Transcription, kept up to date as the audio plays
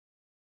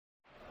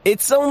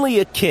It's only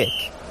a kick,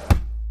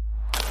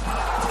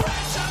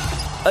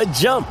 a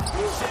jump,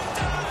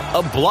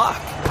 a block.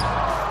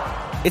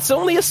 It's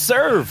only a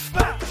serve.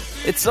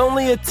 It's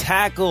only a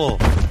tackle,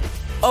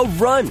 a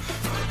run.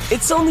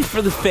 It's only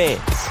for the fans.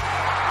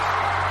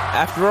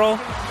 After all,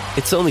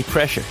 it's only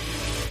pressure.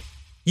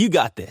 You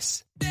got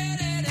this.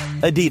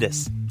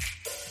 Adidas.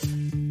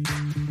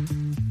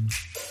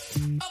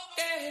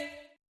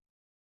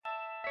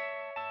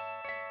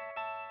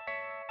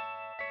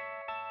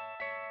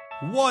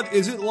 What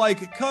is it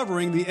like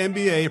covering the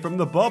NBA from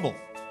the bubble?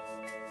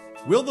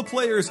 Will the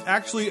players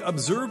actually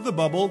observe the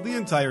bubble the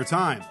entire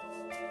time?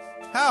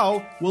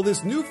 How will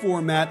this new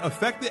format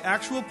affect the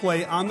actual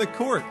play on the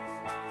court?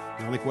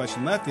 The only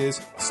question left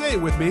is, say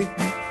it with me,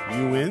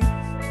 you win.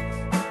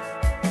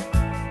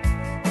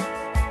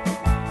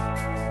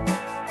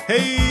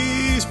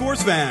 Hey,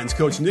 sports fans,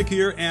 Coach Nick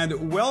here,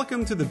 and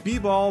welcome to the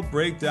B-Ball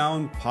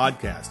Breakdown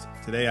Podcast.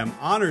 Today I'm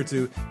honored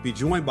to be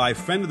joined by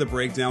friend of the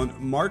Breakdown,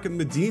 Mark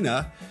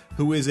Medina,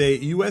 who is a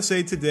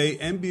USA Today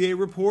NBA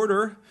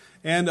reporter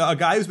and a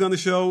guy who's been on the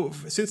show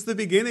since the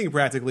beginning,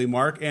 practically,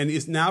 Mark, and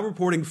is now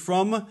reporting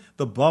from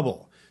the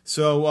bubble.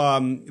 So,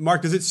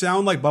 Mark, does it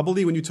sound like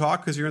bubbly when you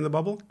talk because you're in the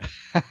bubble?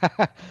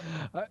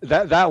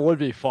 That would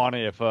be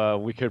funny if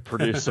we could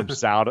produce some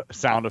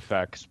sound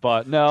effects.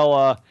 But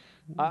no,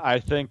 I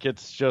think it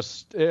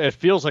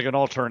feels like an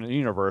alternate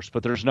universe,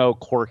 but there's no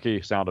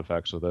quirky sound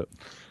effects with it.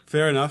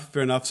 Fair enough.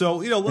 So,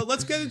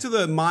 let's get into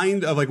the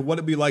mind of like what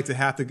it'd be like to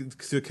have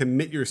to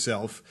commit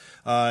yourself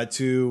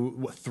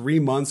to 3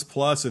 months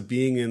plus of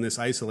being in this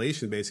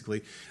isolation,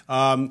 basically.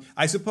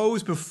 I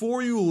suppose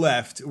before you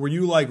left, were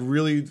you like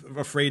really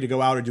afraid to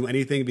go out or do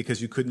anything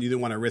because you didn't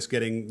want to risk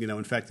getting,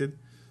 infected?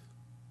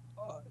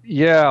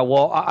 Yeah,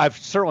 well, I've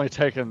certainly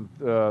taken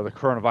the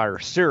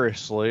coronavirus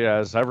seriously,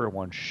 as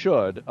everyone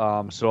should.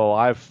 So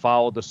I've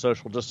followed the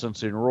social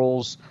distancing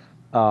rules.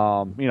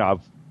 I've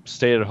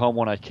stayed at home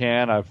when I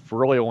can. I've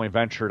really only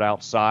ventured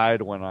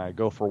outside when I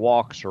go for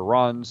walks or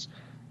runs,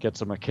 get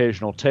some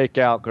occasional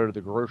takeout, go to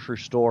the grocery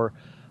store.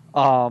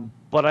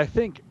 But I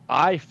think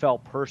I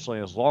felt personally,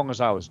 as long as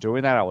I was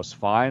doing that, I was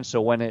fine.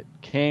 So when it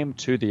came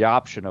to the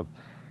option of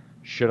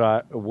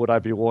would I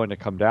be willing to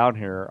come down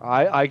here,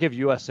 I give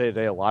USA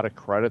Today a lot of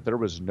credit. There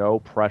was no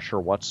pressure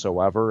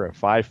whatsoever.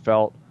 If I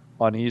felt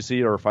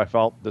uneasy or if I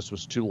felt this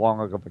was too long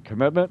of a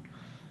commitment,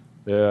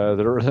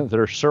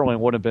 there certainly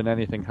wouldn't have been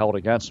anything held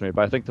against me.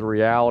 But I think the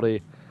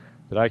reality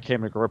that I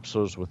came to grips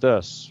with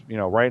this.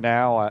 Right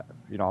now,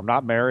 I'm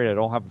not married. I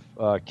don't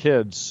have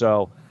kids.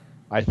 So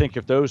I think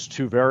if those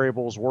two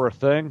variables were a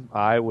thing,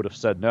 I would have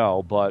said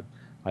no. But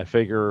I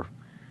figure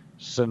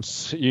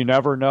since you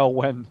never know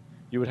when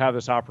you would have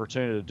this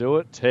opportunity to do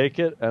it, take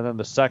it. And then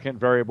the second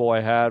variable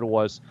I had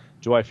was,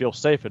 do I feel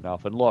safe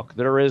enough? And look,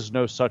 there is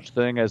no such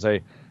thing as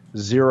a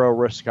zero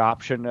risk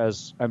option,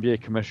 as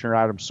NBA Commissioner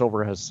Adam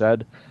Silver has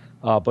said.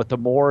 But the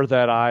more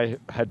that I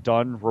had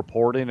done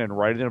reporting and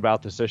writing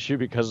about this issue,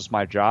 because it's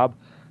my job,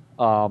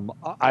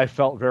 I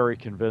felt very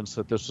convinced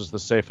that this was the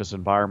safest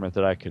environment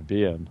that I could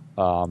be in.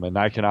 And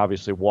I can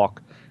obviously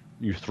walk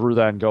you through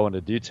that and go into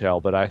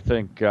detail. But I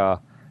think,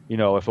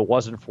 if it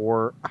wasn't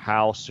for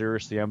how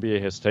serious the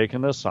NBA has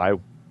taken this, I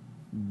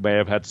may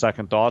have had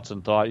second thoughts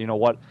and thought,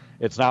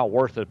 it's not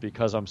worth it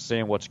because I'm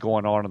seeing what's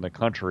going on in the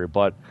country.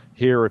 But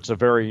here it's a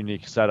very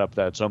unique setup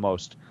that's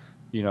almost,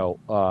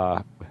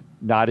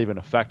 not even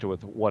affected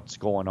with what's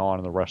going on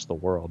in the rest of the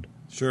world.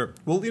 Sure.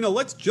 Well,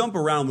 let's jump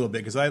around a little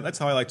bit because that's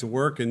how I like to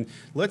work, and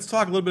let's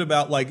talk a little bit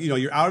about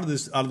you're out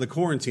of the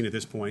quarantine at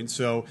this point.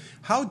 So,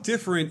 how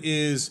different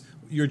is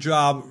your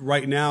job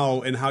right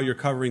now and how you're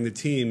covering the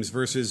teams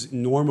versus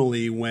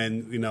normally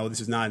when this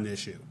is not an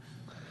issue?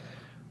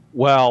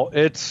 Well,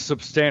 it's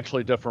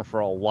substantially different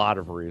for a lot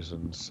of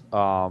reasons.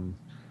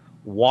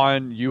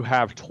 One, you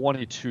have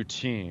 22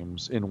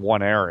 teams in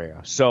one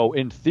area, so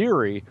in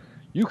theory,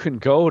 you can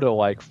go to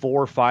like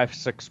 4, 5,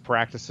 6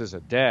 practices a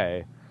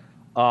day,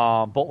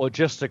 but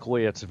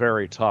logistically it's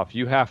very tough.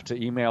 You have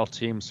to email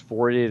teams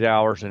 48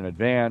 hours in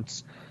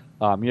advance.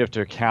 You have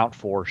to account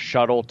for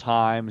shuttle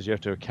times. You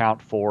have to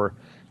account for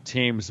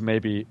teams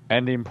maybe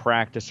ending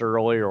practice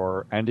early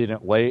or ending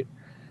it late,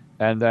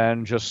 and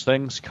then just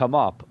things come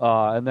up.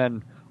 And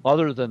then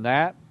other than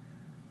that,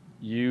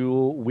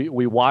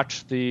 we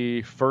watch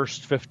the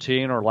first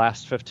 15 or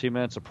last 15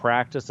 minutes of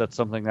practice. That's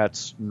something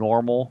that's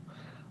normal.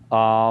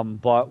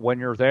 But when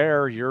you're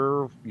there,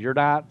 you're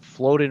not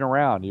floating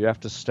around. You have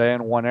to stay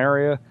in one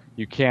area.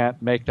 You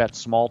can't make that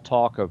small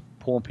talk of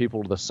pulling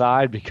people to the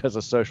side because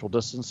of social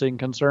distancing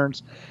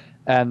concerns.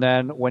 And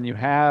then when you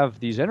have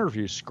these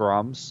interview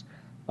scrums,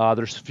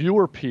 there's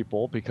fewer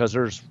people because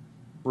there's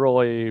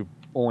really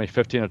only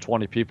 15 to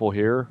 20 people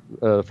here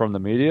from the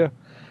media.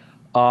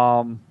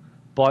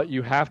 But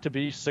you have to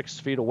be 6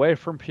 feet away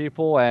from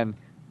people, and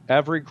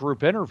every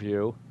group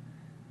interview,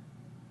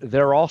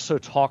 they're also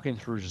talking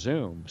through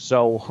Zoom.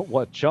 So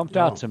what jumped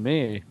out to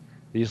me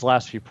these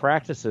last few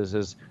practices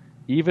is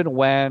even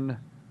when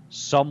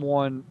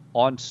someone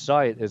on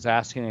site is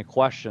asking a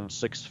question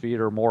 6 feet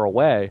or more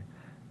away,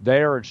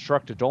 they are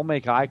instructed, don't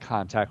make eye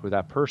contact with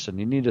that person.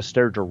 You need to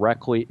stare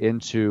directly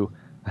into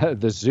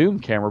the Zoom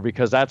camera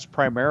because that's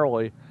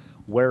primarily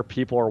where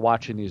people are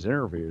watching these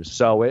interviews.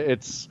 So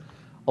it's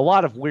a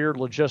lot of weird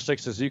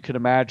logistics, as you can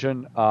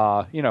imagine,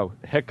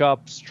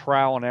 hiccups,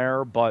 trial and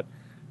error, but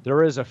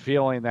there is a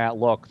feeling that,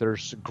 look,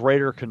 there's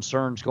greater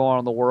concerns going on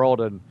in the world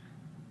and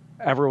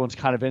everyone's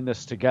kind of in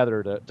this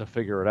together to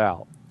figure it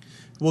out.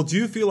 Well, do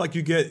you feel like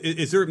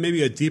is there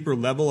maybe a deeper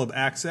level of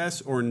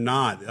access or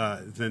not?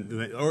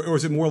 Or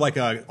is it more like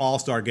an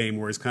all-star game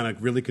where it's kind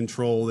of really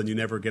controlled and you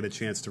never get a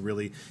chance to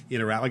really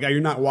interact? Like,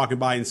 you're not walking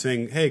by and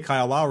saying, hey,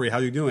 Kyle Lowry, how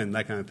you doing?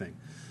 That kind of thing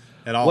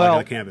at all, like on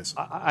the campus.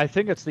 I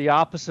think it's the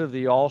opposite of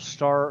the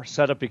all-star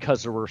setup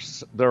because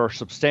there are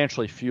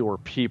substantially fewer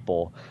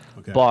people.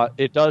 Okay. But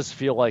it does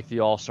feel like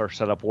the all-star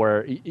setup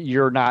where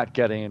you're not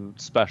getting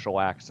special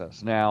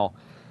access. Now,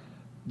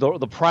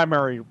 the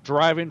primary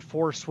driving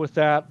force with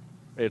that,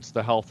 it's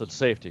the health and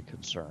safety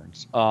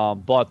concerns.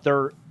 But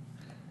there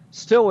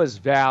still is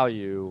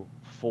value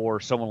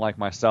for someone like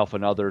myself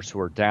and others who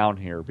are down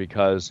here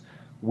because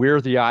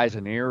we're the eyes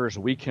and ears.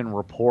 We can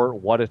report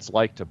what it's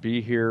like to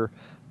be here.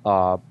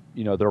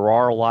 There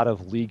are a lot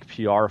of league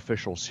PR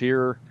officials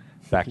here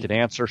that can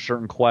answer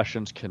certain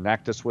questions,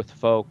 connect us with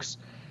folks.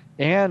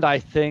 And I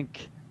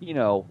think,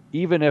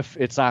 even if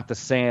it's not the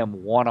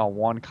same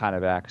one-on-one kind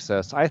of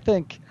access, I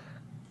think,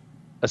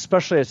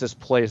 especially as this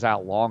plays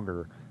out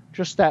longer,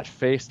 just that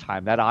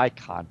FaceTime, that eye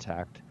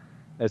contact,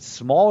 as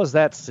small as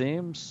that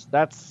seems,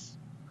 that's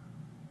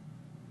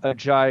a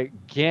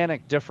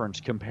gigantic difference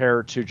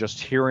compared to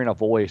just hearing a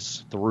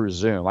voice through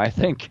Zoom. I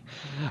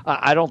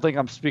don't think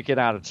I'm speaking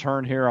out of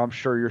turn here. I'm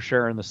sure you're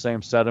sharing the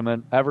same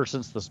sentiment. Ever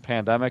since this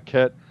pandemic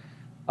hit,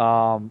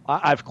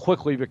 I've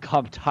quickly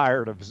become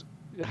tired of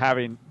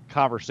having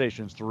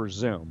conversations through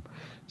Zoom.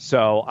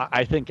 So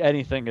I think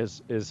anything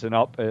is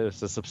a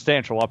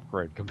substantial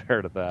upgrade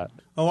compared to that.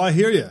 Oh, I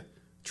hear you.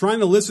 Trying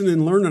to listen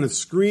and learn on a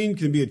screen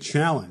can be a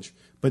challenge,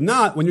 but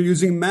not when you're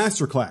using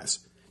Masterclass.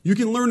 You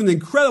can learn an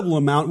incredible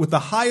amount with the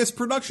highest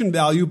production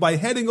value by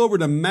heading over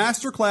to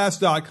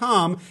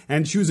masterclass.com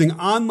and choosing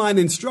online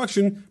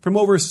instruction from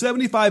over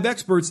 75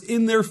 experts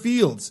in their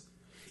fields.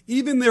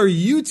 Even their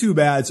YouTube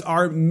ads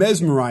are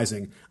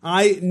mesmerizing.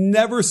 I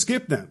never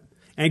skip them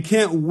and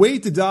can't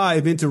wait to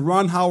dive into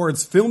Ron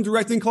Howard's film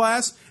directing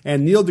class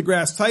and Neil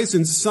deGrasse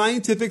Tyson's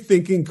scientific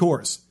thinking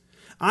course.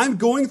 I'm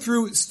going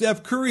through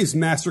Steph Curry's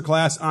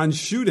masterclass on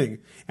shooting,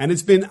 and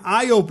it's been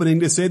eye-opening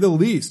to say the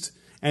least.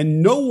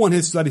 And no one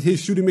has studied his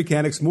shooting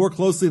mechanics more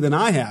closely than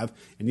I have,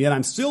 and yet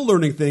I'm still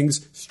learning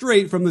things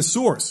straight from the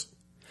source.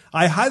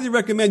 I highly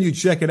recommend you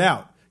check it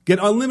out. Get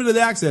unlimited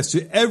access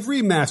to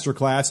every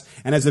masterclass,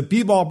 and as a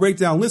B-Ball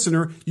Breakdown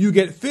listener, you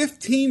get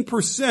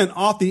 15%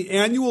 off the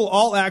annual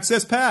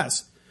all-access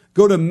pass.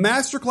 Go to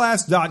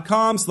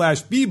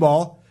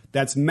masterclass.com/bball.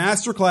 That's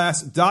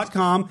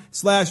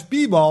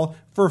masterclass.com/bball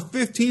for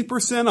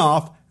 15%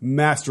 off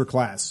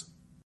Masterclass.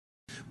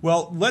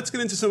 Well, let's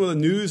get into some of the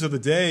news of the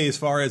day as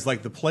far as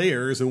like the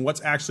players and what's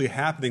actually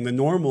happening, the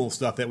normal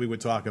stuff that we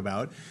would talk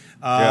about.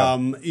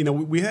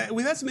 We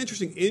had some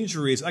interesting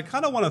injuries. I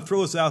kind of want to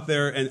throw this out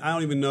there, and I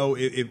don't even know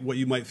what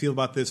you might feel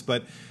about this,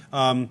 but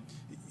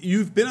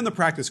you've been on the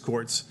practice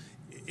courts.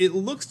 It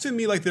looks to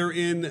me like they're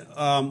in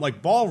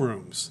like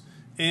ballrooms,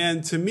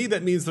 and to me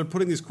that means they're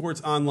putting these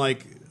courts on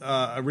like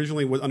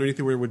originally underneath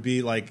where it would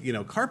be like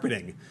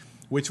carpeting,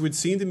 which would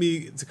seem to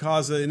me to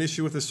cause an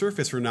issue with the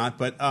surface or not.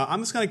 But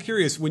I'm just kind of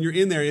curious, when you're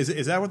in there,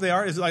 is that what they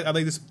are? Are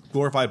they just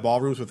glorified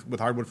ballrooms with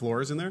hardwood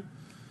floors in there?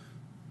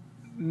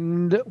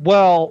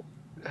 Well,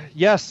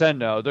 yes and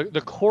no.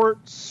 The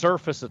court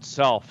surface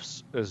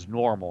itself is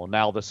normal.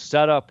 Now, the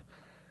setup,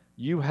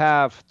 you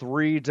have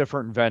 3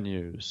 different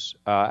venues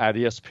at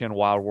ESPN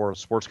Wild World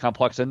Sports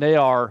Complex, and they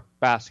are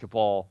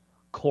basketball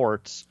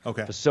courts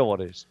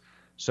facilities.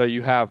 So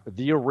you have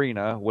the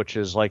arena, which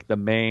is like the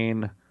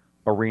main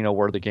arena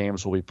where the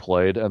games will be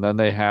played, and then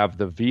they have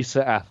the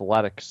Visa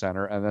Athletic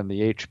Center and then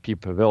the HP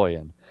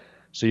Pavilion.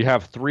 So you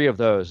have 3 of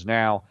those.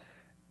 Now,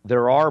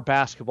 there are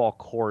basketball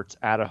courts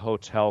at a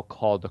hotel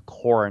called the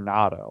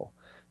Coronado.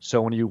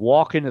 So when you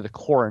walk into the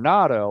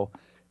Coronado,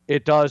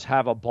 it does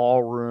have a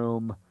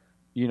ballroom.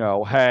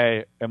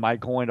 Hey, am I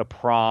going to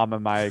prom?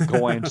 Am I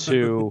going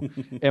to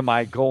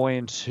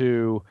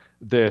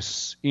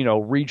this,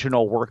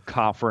 regional work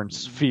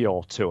conference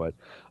feel to it?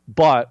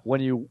 But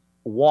when you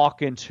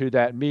walk into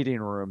that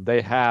meeting room,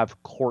 they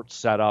have courts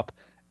set up,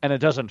 and it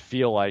doesn't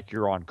feel like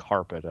you're on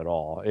carpet at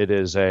all. It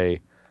is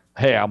hey,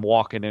 I'm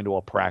walking into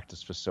a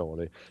practice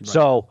facility. Right.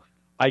 So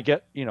I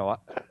get,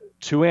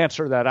 to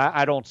answer that,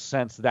 I don't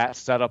sense that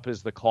setup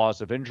is the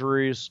cause of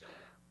injuries.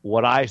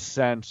 What I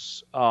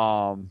sense,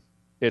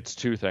 it's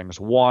 2 things.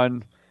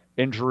 One,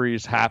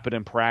 injuries happen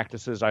in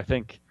practices. I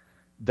think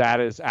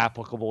that is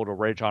applicable to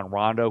Rajon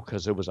Rondo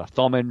because it was a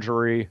thumb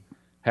injury.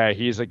 Hey,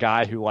 he's a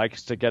guy who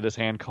likes to get his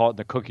hand caught in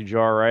the cookie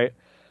jar, right?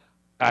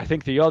 I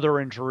think the other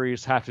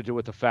injuries have to do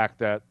with the fact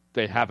that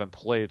they haven't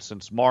played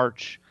since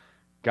March.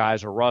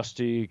 Guys are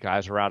rusty,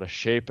 guys are out of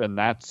shape, and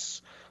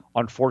that's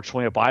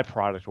unfortunately a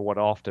byproduct of what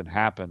often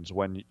happens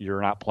when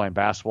you're not playing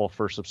basketball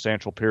for a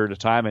substantial period of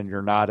time and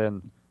you're not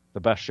in the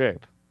best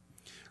shape.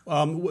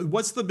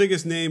 What's the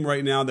biggest name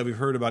right now that we've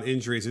heard about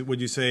injuries?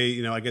 Would you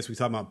say, I guess we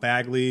talking about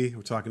Bagley.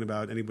 We're talking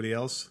about anybody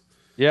else?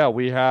 Yeah,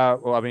 we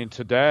have. Well, I mean,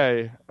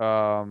 today,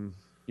 Marvin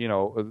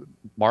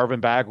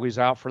Bagley's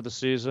out for the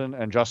season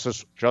and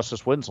Justice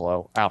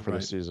Winslow out for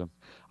the season.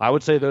 I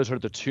would say those are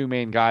the two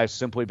main guys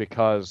simply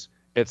because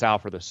it's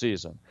out for the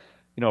season.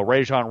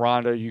 Rajon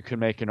Rondo, you can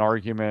make an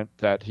argument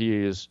that he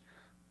is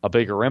a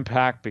bigger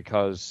impact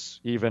because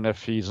even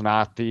if he's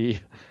not the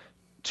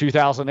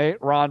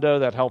 2008 Rondo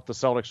that helped the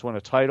Celtics win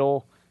a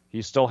title,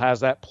 he still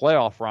has that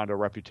playoff Rondo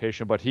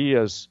reputation, but he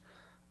is,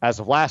 as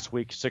of last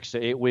week, 6 to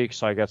 8 weeks,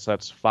 so I guess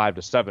that's 5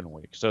 to 7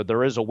 weeks. So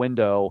there is a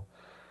window,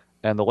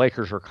 and the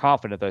Lakers are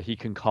confident that he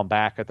can come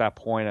back at that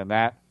point, and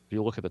that, if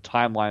you look at the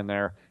timeline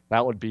there,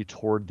 that would be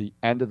toward the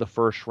end of the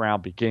first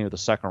round, beginning of the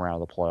second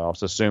round of the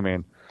playoffs,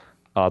 assuming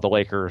the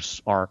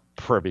Lakers aren't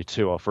privy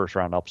to a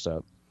first-round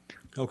upset.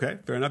 Okay,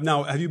 fair enough.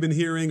 Now, have you been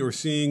hearing or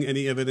seeing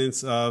any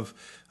evidence of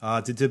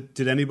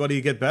did anybody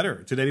get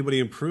better? Did anybody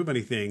improve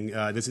anything?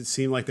 Does it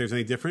seem like there's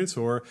any difference,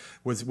 or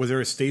was there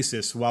a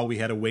stasis while we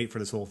had to wait for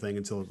this whole thing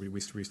until we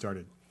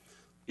restarted?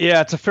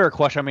 Yeah, it's a fair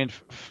question. I mean,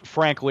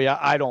 frankly,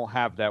 I don't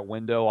have that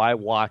window. I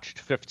watched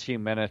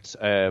 15 minutes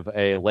of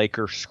a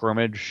Lakers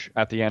scrimmage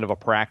at the end of a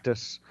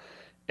practice,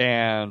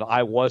 and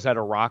I was at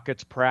a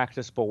Rockets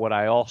practice, but what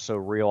I also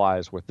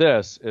realized with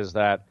this is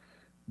that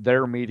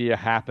their media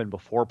happened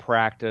before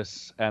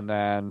practice, and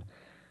then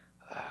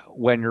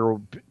when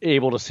you're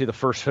able to see the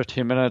first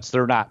 15 minutes,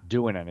 they're not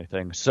doing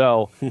anything.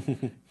 So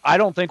I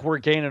don't think we're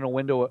gaining a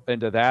window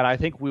into that. I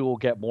think we will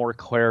get more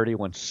clarity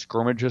when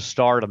scrimmages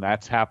start, and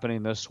that's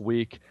happening this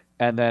week.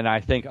 And then I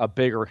think a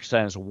bigger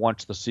sense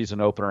once the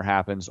season opener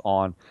happens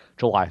on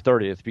July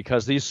 30th,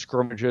 because these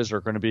scrimmages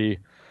are going to be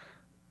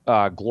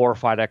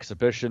glorified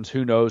exhibitions.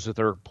 Who knows if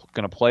they're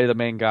going to play the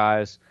main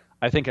guys?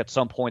 I think at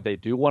some point they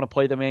do want to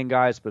play the main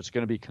guys, but it's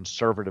going to be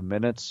conservative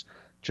minutes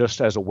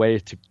just as a way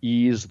to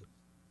ease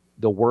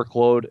the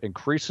workload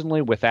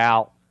increasingly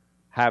without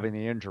having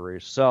the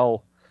injuries.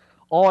 So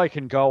all I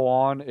can go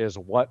on is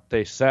what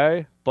they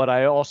say, but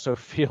I also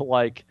feel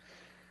like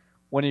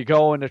when you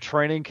go into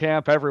training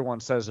camp, everyone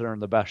says they're in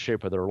the best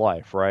shape of their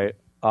life, right?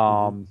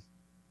 And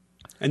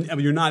I mean,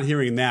 you're not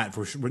hearing that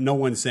for sure. No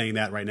one's saying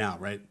that right now,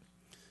 right?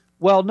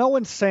 Well, no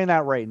one's saying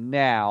that right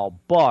now,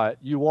 but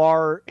you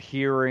are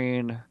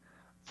hearing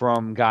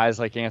from guys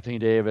like Anthony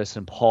Davis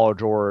and Paul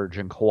George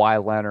and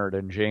Kawhi Leonard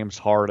and James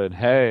Harden,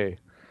 hey,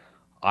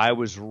 I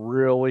was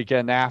really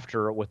getting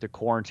after it with the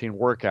quarantine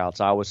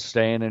workouts. I was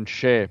staying in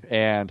shape.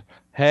 And,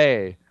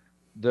 hey,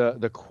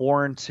 the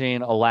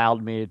quarantine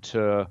allowed me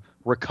to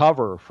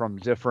recover from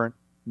different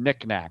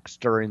knickknacks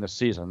during the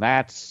season.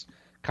 That's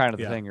kind of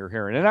the thing you're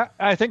hearing. And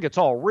I think it's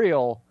all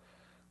real,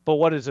 but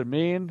what does it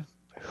mean?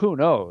 Who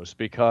knows?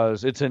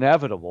 Because it's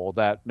inevitable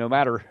that no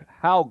matter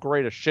how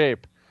great a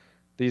shape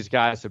these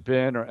guys have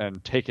been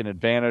and taken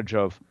advantage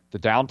of the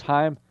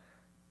downtime,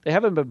 they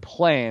haven't been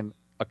playing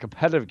a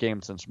competitive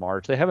game since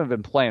March. They haven't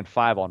been playing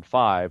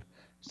 5-on-5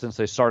 since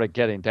they started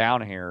getting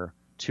down here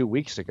 2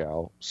 weeks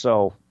ago.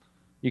 So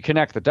you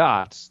connect the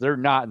dots. They're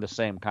not in the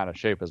same kind of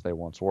shape as they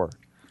once were.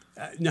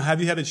 Now, have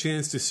you had a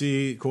chance to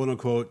see quote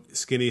unquote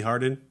skinny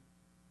Harden?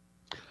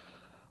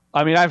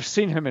 I mean, I've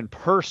seen him in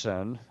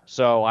person,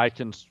 so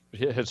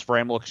his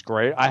frame looks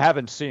great. I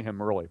haven't seen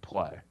him really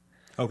play.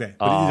 Okay.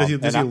 But does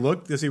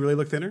he really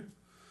look thinner?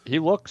 He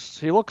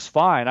looks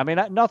fine. I mean,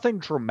 nothing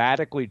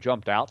dramatically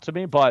jumped out to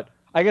me, but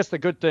I guess the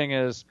good thing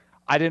is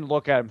I didn't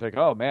look at him and think,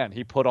 oh man,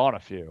 he put on a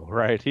few,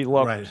 right? He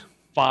looked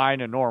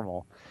fine and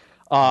normal.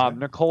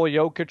 Nikola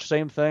Jokic,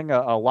 same thing.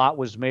 A lot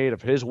was made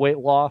of his weight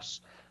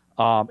loss.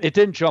 It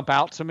didn't jump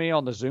out to me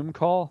on the Zoom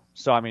call.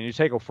 So, I mean, you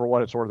take it for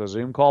what it's worth, a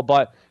Zoom call,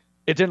 but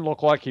it didn't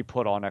look like he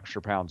put on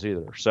extra pounds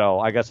either. So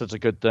I guess it's a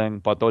good thing.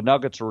 But the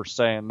Nuggets were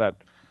saying that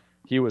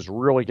he was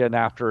really getting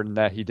after it and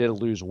that he did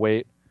lose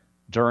weight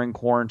during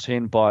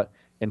quarantine. But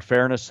in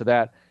fairness to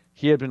that,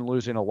 he had been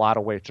losing a lot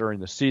of weight during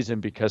the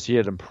season because he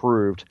had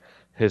improved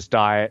his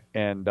diet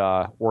and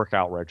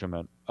workout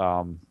regimen.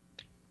 And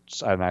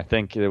I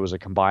think it was a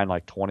combined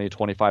like 20,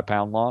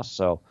 25-pound loss.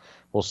 So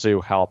we'll see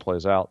how it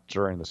plays out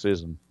during the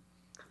season.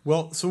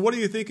 Well, so what are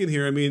you thinking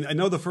here? I mean, I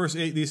know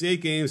these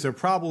 8 games are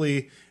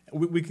probably,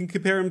 we can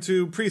compare them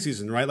to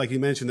preseason, right? Like you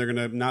mentioned, they're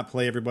going to not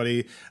play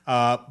everybody.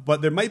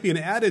 But there might be an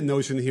added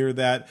notion here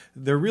that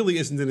there really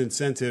isn't an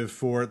incentive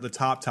for the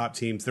top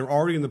teams. They're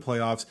already in the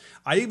playoffs.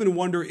 I even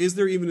wonder, is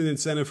there even an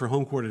incentive for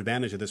home court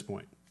advantage at this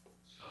point?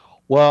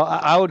 Well,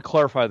 I would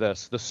clarify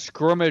this. The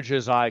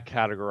scrimmages I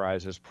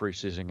categorize as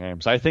preseason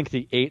games. I think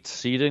the 8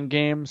 seed-in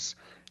games,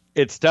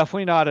 it's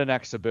definitely not an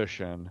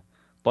exhibition,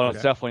 but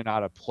it's definitely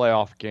not a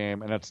playoff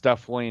game, and it's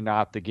definitely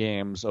not the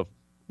games of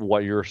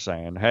what you're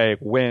saying. Hey,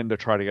 win to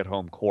try to get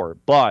home court.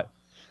 But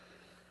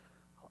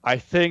I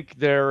think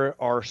there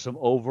are some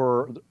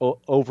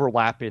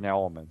overlapping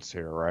elements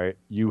here, right?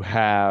 You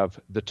have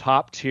the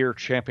top-tier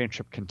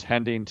championship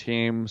contending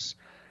teams.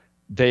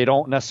 They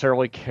don't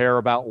necessarily care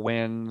about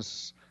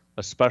wins.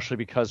 especially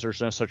because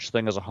there's no such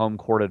thing as a home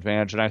court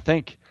advantage. And I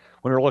think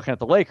when we're looking at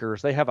the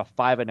Lakers, they have a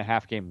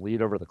 5.5 game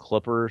lead over the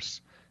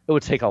Clippers. It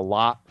would take a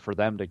lot for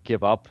them to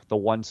give up the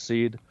 1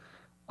 seed.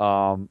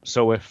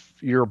 So if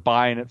you're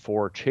buying it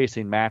for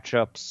chasing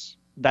matchups,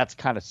 that's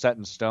kind of set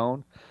in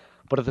stone.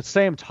 But at the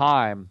same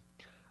time,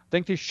 I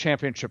think these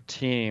championship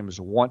teams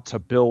want to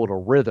build a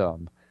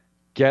rhythm,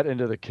 get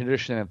into the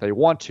conditioning that they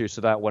want to,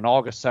 so that when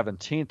August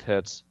 17th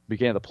hits,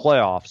 beginning of the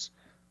playoffs,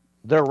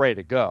 they're ready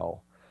to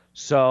go.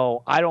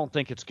 So I don't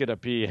think it's going to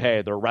be,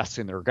 hey, they're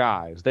resting their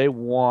guys. They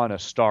want to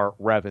start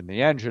revving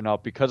the engine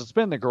up because it's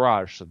been in the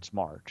garage since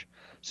March.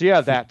 So you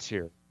have that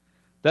tier.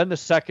 Then the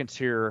second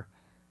tier,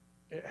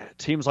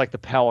 teams like the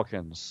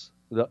Pelicans,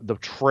 the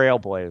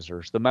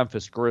Trailblazers, the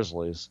Memphis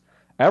Grizzlies.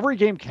 Every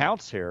game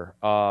counts here.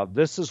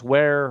 This is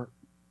where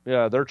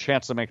their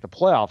chance to make the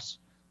playoffs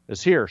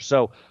is here.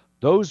 So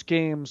those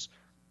games,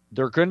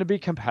 they're going to be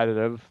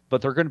competitive,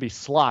 but they're going to be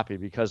sloppy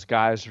because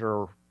guys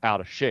are out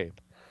of shape.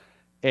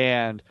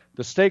 And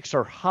the stakes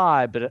are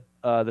high, but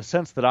the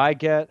sense that I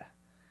get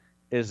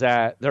is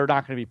that they're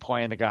not going to be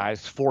playing the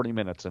guys 40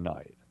 minutes a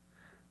night.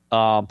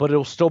 But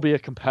it'll still be a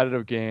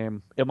competitive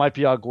game. It might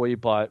be ugly,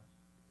 but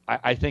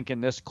I think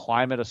in this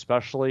climate,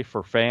 especially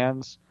for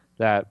fans,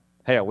 that,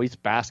 hey, at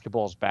least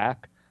basketball's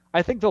back,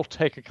 I think they'll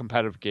take a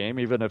competitive game,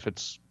 even if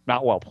it's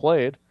not well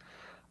played.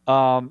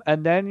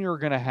 And then you're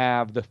going to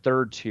have the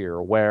third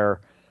tier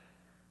where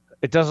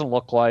it doesn't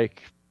look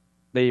like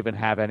they even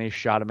have any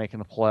shot at making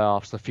the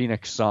playoffs. The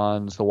Phoenix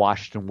Suns, the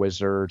Washington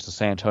Wizards, the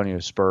San Antonio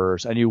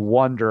Spurs, and you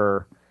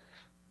wonder,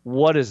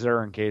 what is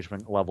their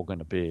engagement level going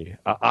to be?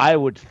 I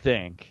would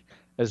think,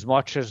 as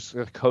much as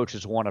the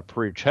coaches want to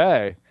preach,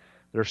 hey,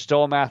 there's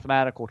still a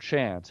mathematical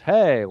chance.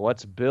 Hey,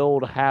 let's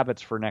build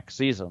habits for next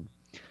season.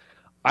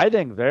 I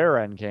think their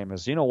end game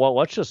is, you know what,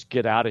 let's just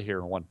get out of here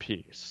in one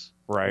piece,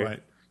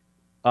 right?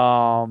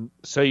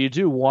 So you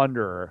do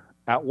wonder,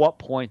 at what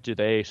point do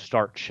they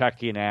start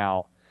checking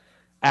out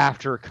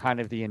after kind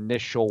of the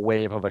initial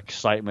wave of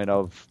excitement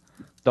of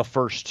the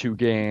first 2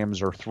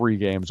 games or 3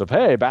 games of,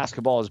 hey,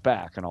 basketball is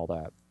back and all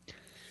that.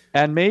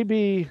 And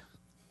maybe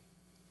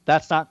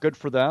that's not good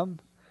for them,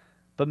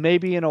 but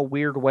maybe in a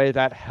weird way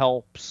that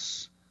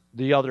helps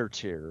the other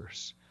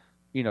tiers,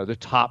 the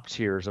top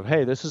tiers of,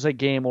 hey, this is a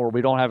game where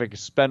we don't have to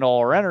spend all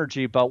our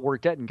energy, but we're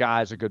getting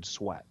guys a good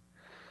sweat.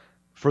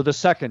 For the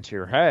second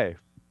tier, hey,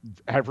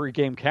 every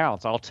game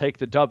counts. I'll take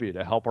the W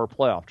to help our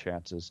playoff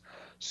chances.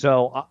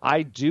 So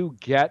I do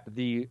get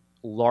the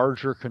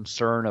larger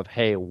concern of,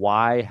 hey,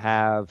 why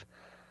have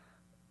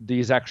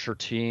these extra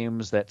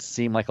teams that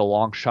seem like a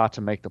long shot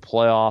to make the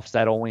playoffs?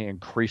 That only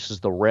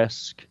increases the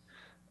risk.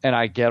 And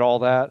I get all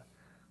that.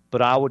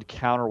 But I would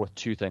counter with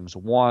 2 things.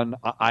 One,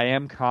 I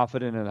am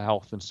confident in the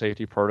health and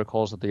safety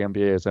protocols that the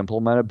NBA has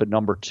implemented. But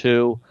number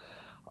 2,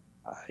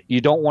 you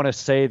don't want to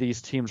say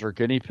these teams are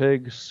guinea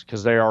pigs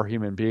because they are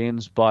human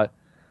beings, but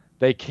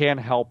they can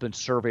help in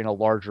serving a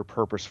larger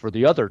purpose for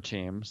the other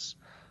teams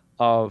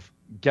of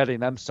getting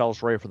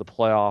themselves ready for the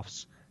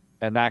playoffs,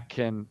 and that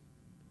can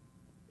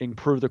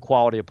improve the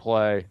quality of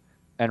play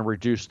and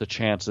reduce the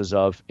chances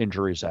of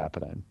injuries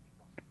happening.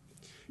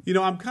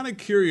 I'm kind of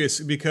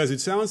curious because it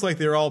sounds like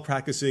they're all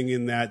practicing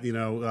in that,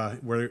 where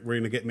we're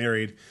going to get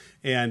married.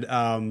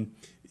 And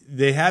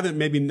they haven't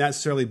maybe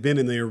necessarily been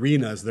in the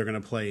arenas they're going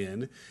to play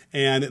in.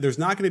 And there's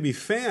not going to be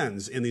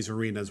fans in these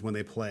arenas when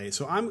they play.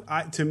 So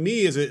to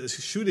me, as a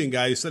shooting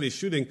guy who studies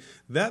shooting,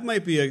 that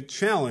might be a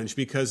challenge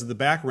because the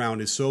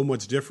background is so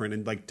much different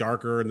and like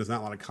darker and there's not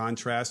a lot of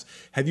contrast.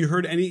 Have you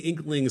heard any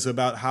inklings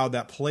about how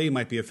that play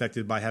might be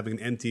affected by having an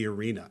empty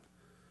arena?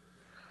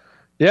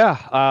 Yeah,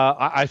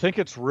 I think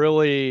it's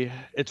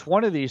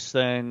one of these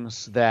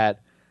things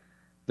that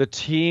the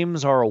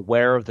teams are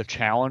aware of the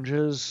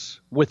challenges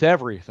with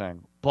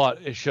everything, but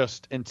it's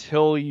just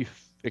until you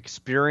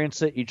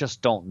experience it, you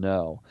just don't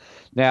know.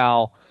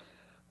 Now,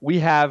 we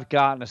have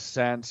gotten a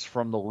sense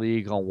from the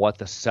league on what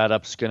the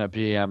setup's going to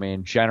be. I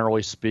mean,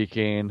 generally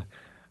speaking,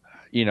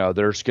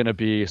 there's going to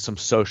be some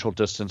social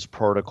distance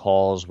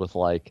protocols with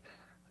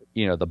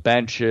the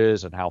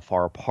benches and how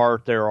far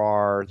apart there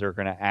are. They're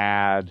going to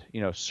add,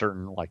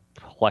 certain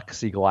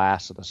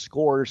plexiglass at the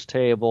scorer's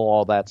table,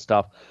 all that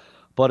stuff.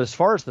 But as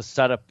far as the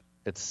setup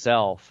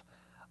itself,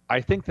 I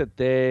think that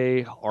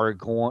they are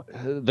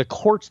the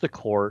court's the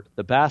court,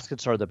 the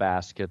baskets are the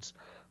baskets.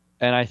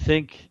 And I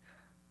think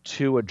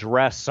to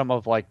address some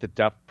of the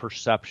depth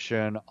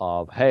perception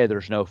of, hey,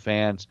 there's no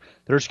fans,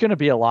 there's going to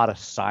be a lot of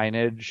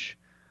signage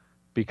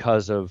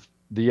because of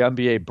the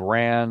NBA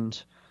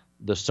brand,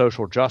 the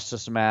social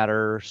justice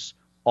matters,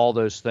 all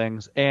those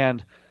things.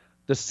 And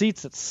the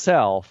seats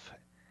itself,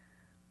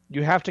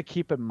 you have to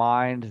keep in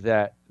mind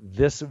that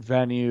this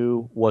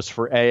venue was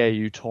for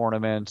AAU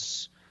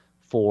tournaments,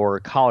 for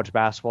college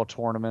basketball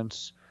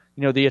tournaments.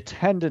 The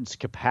attendance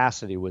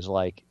capacity was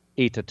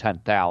 8 to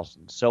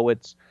 10,000. So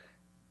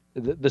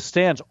the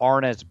stands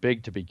aren't as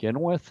big to begin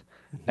with.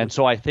 And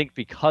so I think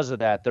because of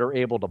that, they're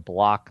able to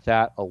block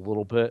that a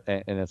little bit,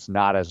 and it's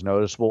not as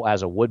noticeable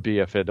as it would be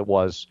if it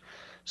was,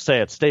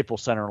 say, at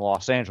Staples Center in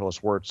Los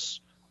Angeles, where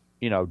it's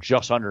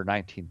just under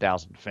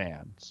 19,000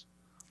 fans.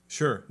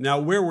 Sure. Now,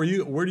 where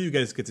do you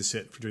guys get to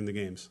sit during the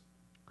games?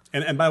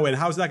 And by the way,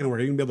 how's that going to work?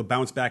 Are you going to be able to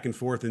bounce back and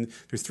forth? And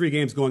there's 3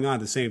 games going on at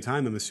the same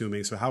time, I'm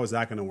assuming. So how is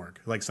that going to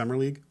work? Like Summer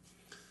League?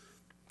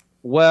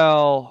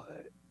 Well,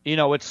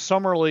 it's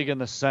Summer League in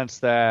the sense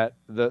that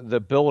the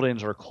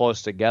buildings are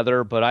close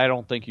together, but I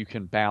don't think you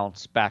can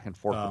bounce back and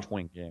forth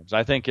between games.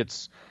 I think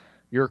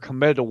you're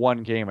committed to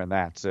one game and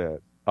that's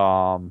it.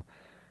 And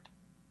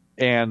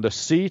the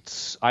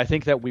seats, I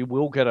think that we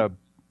will get a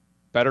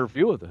better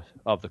view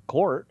of the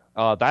court.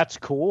 That's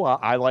cool.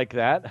 I like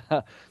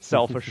that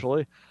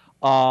selfishly.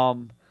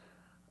 It's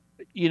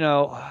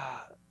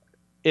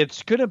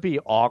going to be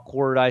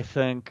awkward, I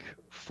think,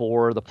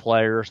 for the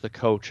players, the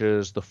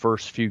coaches, the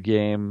first few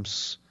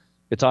games.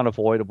 It's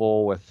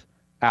unavoidable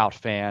without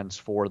fans.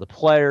 For the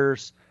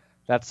players,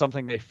 that's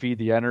something they feed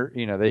the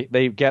energy.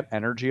 They get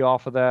energy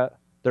off of that.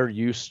 They're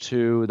used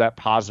to that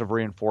positive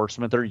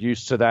reinforcement. They're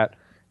used to that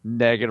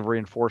negative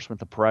reinforcement,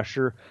 the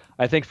pressure.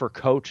 I think for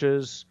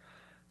coaches,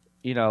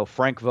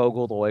 Frank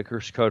Vogel, the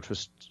Lakers coach,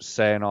 was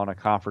saying on a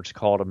conference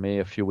call to me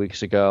a few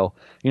weeks ago,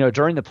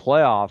 during the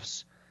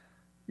playoffs,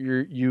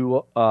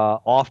 you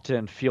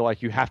often feel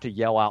like you have to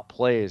yell out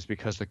plays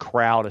because the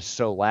crowd is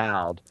so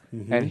loud.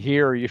 Mm-hmm. And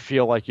here you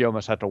feel like you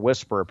almost have to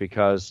whisper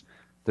because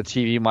the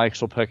TV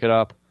mics will pick it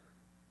up.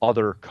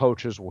 Other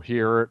coaches will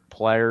hear it,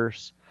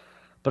 players.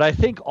 But I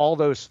think all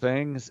those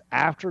things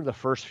after the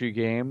first few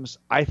games,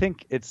 I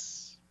think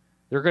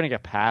they're going to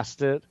get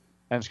past it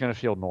and it's going to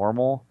feel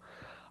normal.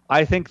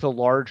 I think the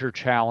larger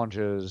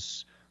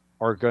challenges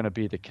are going to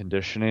be the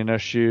conditioning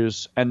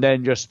issues and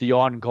then just the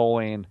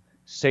ongoing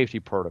safety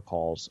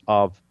protocols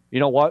of,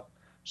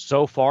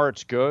 so far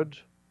it's good.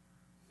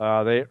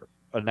 They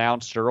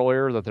announced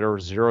earlier that there were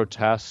 0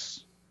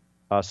 tests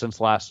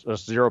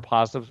zero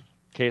positive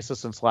cases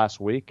since last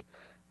week.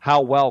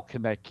 How well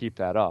can they keep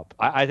that up?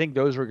 I think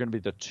those are going to be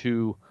the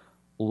 2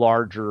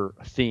 larger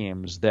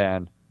themes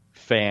than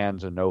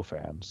fans and no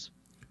fans.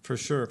 For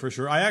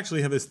sure. I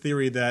actually have this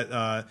theory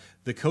that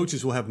the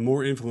coaches will have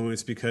more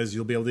influence because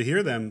you'll be able to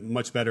hear them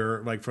much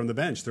better, like from the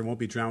bench. They won't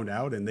be drowned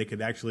out, and they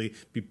could actually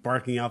be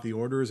barking out the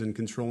orders and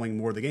controlling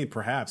more of the game,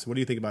 perhaps. What do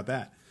you think about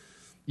that?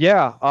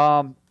 Yeah,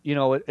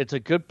 it's a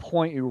good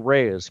point you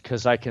raise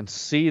because I can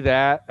see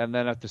that, and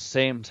then at the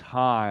same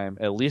time,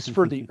 at least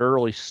for the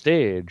early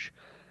stage,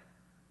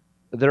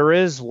 there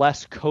is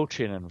less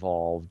coaching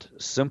involved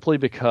simply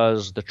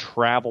because the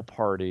travel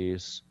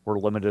parties were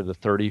limited to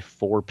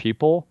 34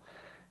 people.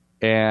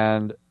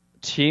 And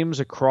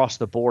teams across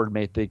the board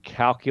made the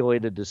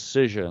calculated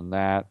decision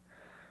that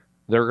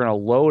they're going to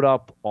load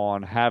up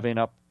on having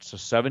up to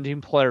 17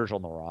 players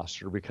on the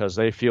roster because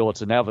they feel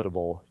it's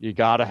inevitable. You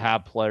got to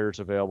have players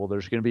available.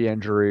 There's going to be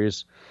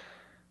injuries.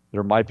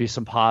 There might be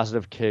some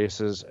positive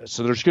cases.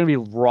 So there's going to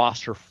be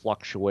roster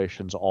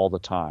fluctuations all the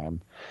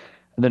time.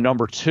 And then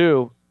number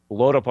 2,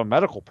 load up on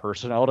medical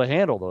personnel to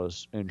handle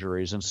those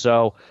injuries. And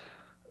so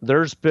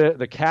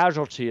the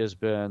casualty has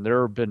been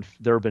there have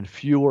been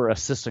fewer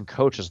assistant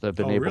coaches that have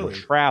been able to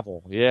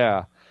travel.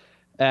 Yeah.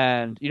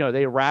 And,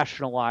 they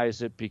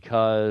rationalize it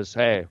because,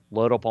 hey,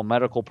 load up on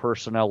medical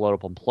personnel, load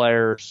up on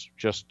players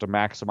just to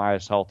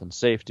maximize health and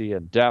safety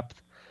and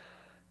depth.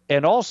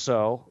 And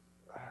also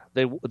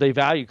they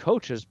value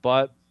coaches,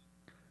 but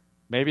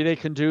maybe they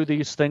can do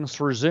these things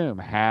through Zoom,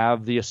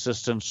 have the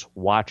assistants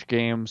watch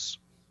games,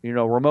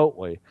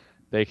 remotely.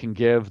 They can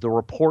give the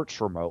reports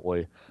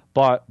remotely.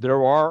 But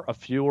there are a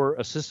fewer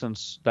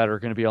assistants that are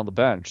going to be on the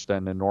bench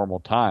than in normal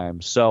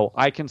times. So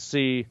I can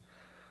see,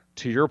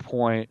 to your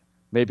point,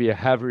 maybe a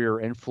heavier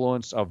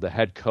influence of the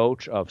head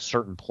coach of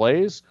certain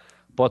plays,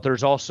 but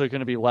there's also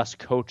going to be less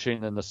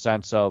coaching in the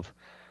sense of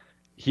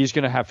he's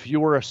going to have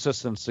fewer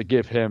assistants to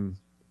give him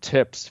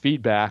tips,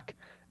 feedback,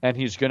 and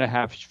he's going to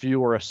have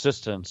fewer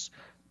assistants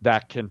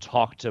that can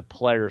talk to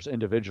players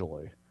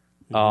individually.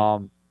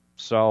 Mm-hmm.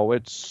 So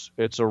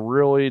it's a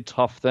really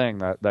tough thing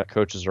that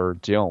coaches are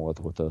dealing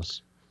with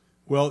this.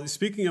 Well,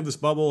 speaking of this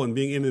bubble and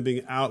being in and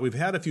being out, we've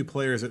had a few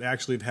players that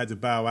actually have had to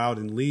bow out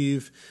and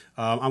leave.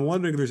 I'm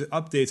wondering if there's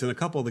updates on a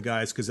couple of the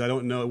guys because I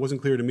don't know. It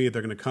wasn't clear to me if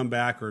they're going to come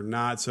back or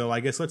not. So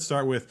I guess let's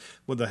start with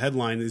the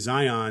headline.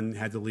 Zion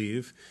had to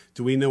leave.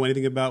 Do we know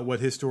anything about what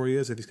his story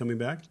is, if he's coming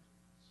back?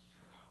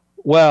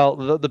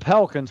 Well, the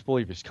Pelicans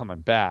believe he's coming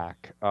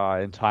back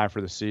in time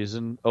for the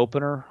season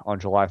opener on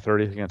July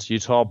 30th against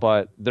Utah,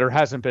 but there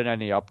hasn't been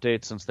any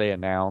updates since they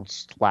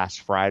announced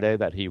last Friday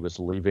that he was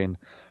leaving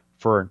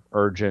for an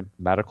urgent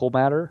medical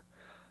matter.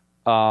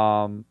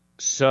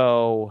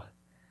 So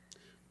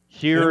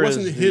here it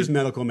wasn't his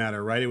medical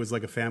matter, right? It was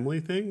like a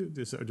family thing.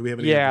 Do we have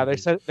any? Yeah, they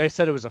said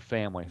it was a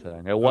family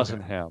thing. It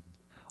wasn't him,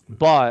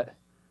 but.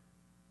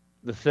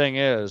 The thing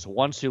is,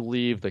 once you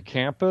leave the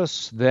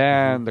campus,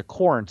 then the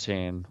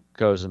quarantine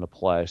goes into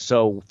play.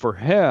 So for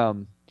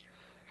him,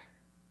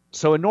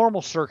 in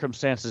normal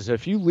circumstances,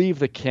 if you leave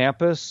the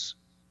campus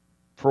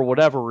for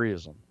whatever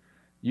reason,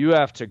 you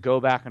have to go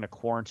back into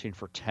quarantine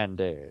for 10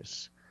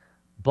 days.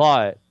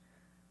 But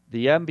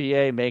the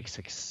NBA makes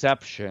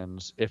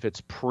exceptions if it's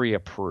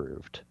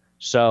pre-approved.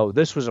 So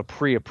this was a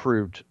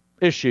pre-approved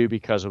issue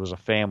because it was a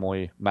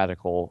family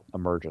medical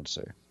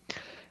emergency.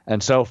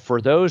 And so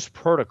for those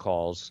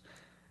protocols,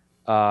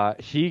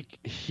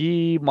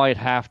 he might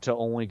have to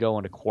only go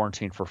into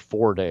quarantine for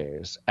 4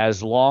 days,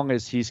 as long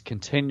as he's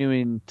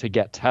continuing to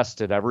get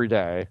tested every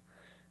day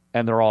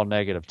and they're all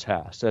negative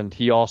tests. And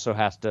he also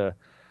has to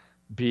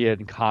be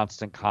in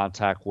constant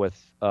contact with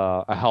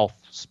a health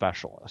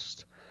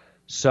specialist.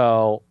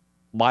 So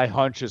my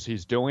hunch is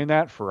he's doing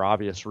that for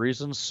obvious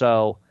reasons.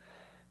 So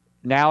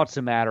now it's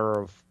a matter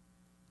of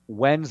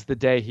when's the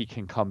day he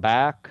can come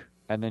back,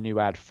 and then you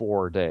add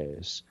 4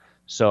 days.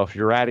 So if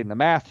you're adding the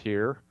math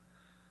here,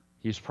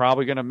 he's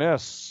probably going to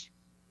miss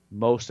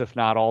most, if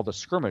not all, the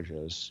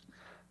scrimmages.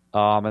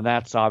 And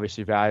that's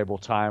obviously valuable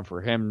time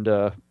for him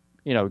to,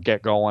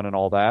 get going and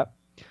all that.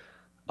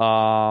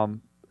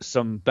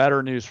 Some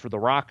better news for the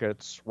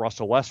Rockets,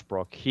 Russell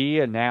Westbrook. He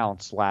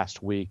announced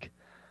last week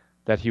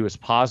that he was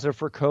positive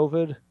for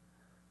COVID,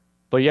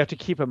 but you have to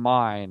keep in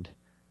mind,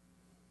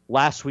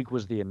 last week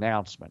was the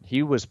announcement.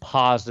 He was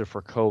positive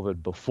for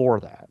COVID before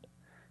that,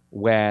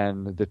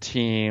 when the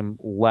team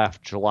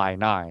left July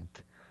 9th.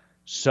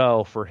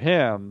 So for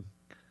him,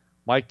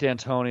 Mike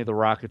D'Antoni, the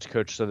Rockets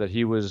coach, said that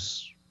he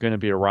was going to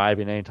be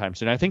arriving anytime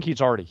soon. I think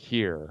he's already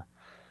here.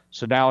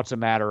 So now it's a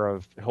matter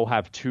of he'll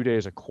have 2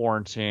 days of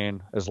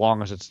quarantine. As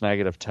long as it's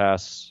negative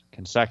tests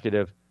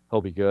consecutive,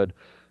 he'll be good.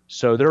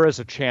 So there is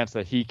a chance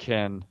that he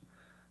can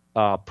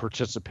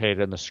participate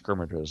in the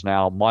scrimmages.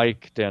 Now,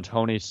 Mike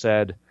D'Antoni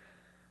said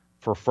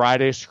for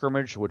Friday's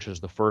scrimmage, which is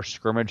the first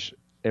scrimmage,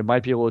 it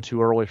might be a little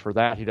too early for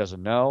that. He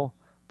doesn't know,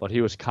 but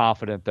he was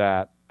confident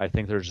that I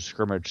think there's a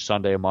scrimmage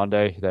Sunday and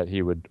Monday that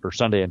he would, or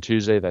Sunday and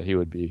Tuesday, that he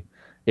would be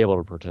able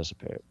to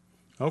participate.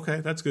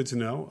 Okay, that's good to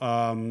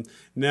know.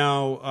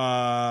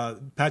 Now,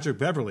 Patrick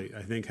Beverley,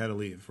 I think, had to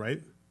leave,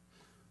 right?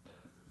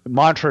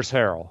 Montrezl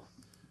Harrell.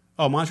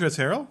 Oh, Montrezl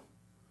Harrell?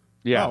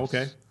 Yeah. Oh,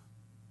 okay.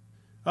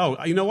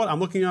 Oh, you know what? I'm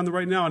looking on the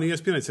right now on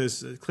ESPN. It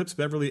says Clips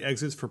Beverley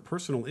exits for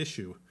personal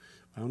issue.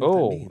 I don't know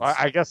what that means.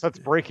 I guess that's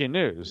breaking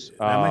news.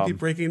 That might be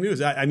breaking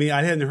news. I mean,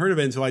 I hadn't heard of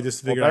it until I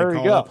just figured I'd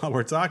call it up while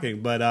we're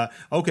talking. But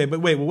okay,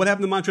 but wait, well, what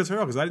happened to Montrezl Harrell?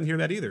 Because I didn't hear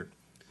that either.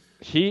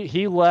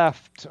 He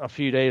left a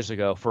few days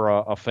ago for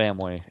a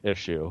family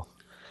issue.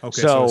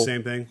 Okay, so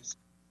same thing?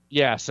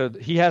 Yeah, so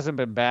he hasn't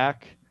been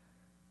back.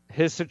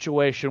 His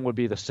situation would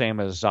be the same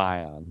as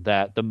Zion,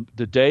 that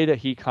the day that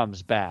he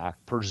comes back,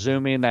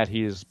 presuming that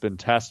he's been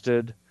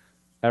tested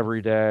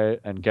every day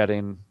and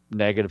getting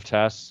negative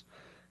tests,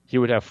 he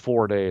would have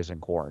 4 days in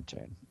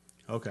quarantine.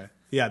 Okay.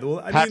 Yeah, well,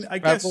 I mean, I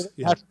guess...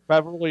 Yeah.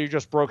 Beverly, you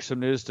just broke some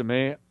news to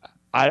me.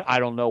 I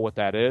don't know what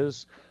that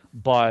is,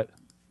 but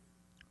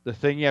the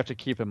thing you have to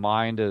keep in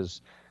mind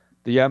is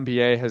the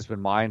NBA has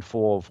been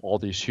mindful of all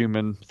these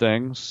human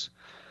things.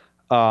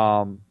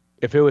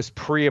 If it was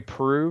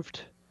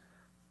pre-approved,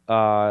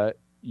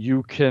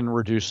 you can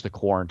reduce the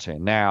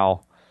quarantine.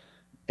 Now,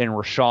 in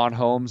Rashawn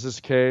Holmes'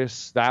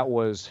 case, that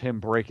was him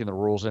breaking the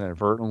rules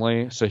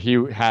inadvertently, so he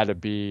had to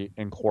be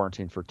in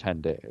quarantine for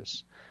 10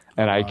 days.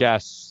 And I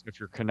guess if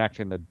you're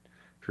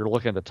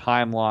looking at the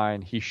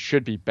timeline, he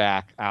should be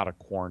back out of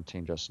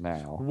quarantine just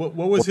now. What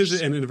was his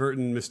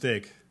inadvertent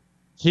mistake?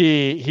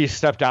 He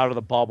stepped out of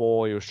the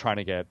bubble. He was trying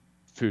to get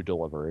food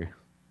delivery.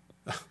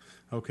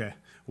 Okay.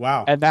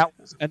 Wow. And that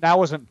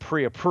wasn't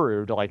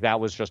pre-approved. Like,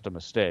 that was just a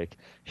mistake.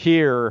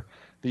 Here,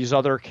 these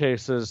other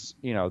cases,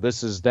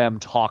 this is them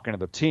talking to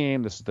the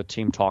team. This is the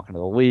team talking to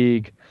the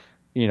league.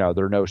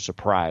 There are no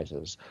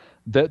surprises.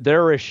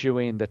 They're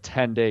issuing the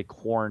 10-day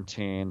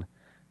quarantine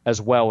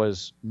as well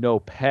as no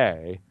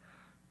pay,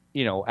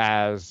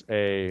 as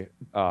a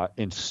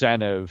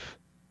incentive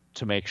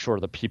to make sure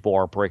that people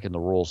are breaking the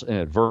rules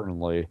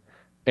inadvertently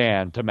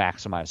and to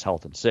maximize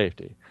health and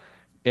safety.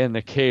 In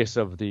the case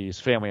of these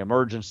family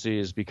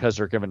emergencies, because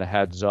they're given a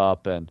heads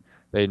up and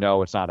they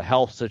know it's not a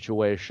health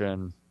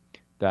situation,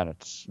 then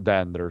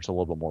there's a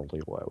little bit more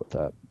leeway with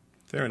that.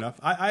 Fair enough.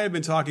 I had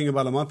been talking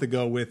about a month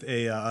ago with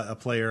a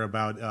player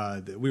about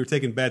we were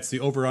taking bets,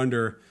 the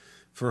over/under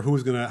for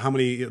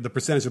the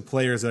percentage of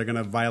players that are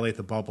gonna violate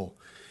the bubble.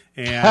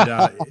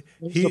 And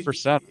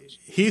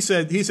he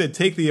said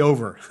take the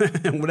over,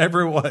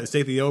 whatever it was,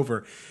 take the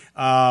over.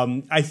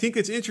 I think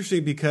it's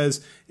interesting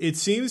because it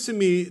seems to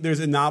me there's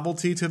a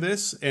novelty to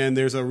this and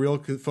there's a real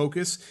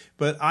focus.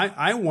 But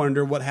I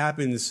wonder what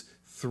happens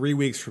 3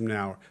 weeks from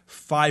now,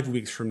 5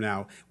 weeks from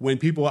now, when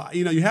people,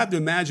 you have to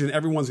imagine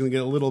everyone's going to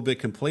get a little bit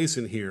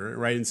complacent here,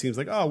 right? And it seems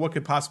like, oh, what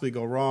could possibly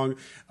go wrong?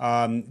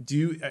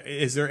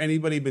 Is there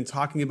anybody been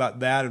talking about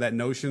that or that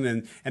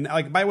notion? And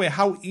like, by the way,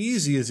 how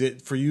easy is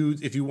it for you,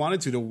 if you wanted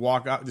to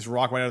walk out, just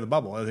walk right out of the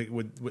bubble? Are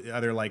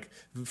there like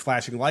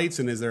flashing lights,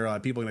 and is there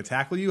people going to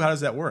tackle you? How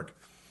does that work?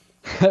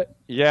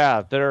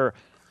 Yeah,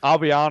 I'll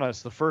be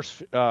honest. The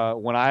first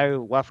when I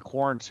left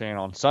quarantine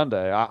on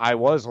Sunday, I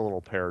was a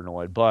little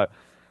paranoid, but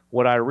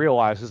what I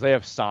realized is they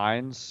have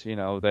signs,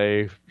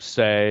 they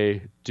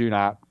say, do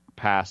not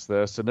pass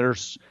this. And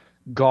there's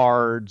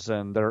guards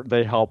and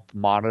they help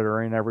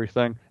monitoring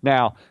everything.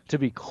 Now, to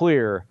be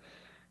clear,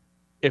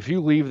 if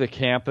you leave the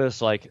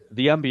campus, like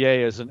the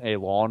NBA isn't a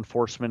law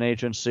enforcement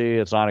agency,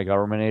 it's not a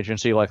government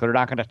agency. Like they're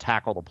not going to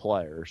tackle the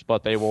players,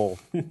 but they will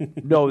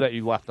know that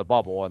you left the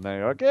bubble, and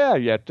they're like, yeah,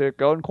 you have to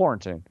go in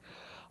quarantine.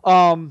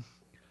 I'm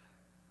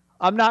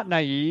not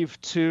naive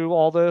to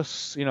all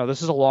this.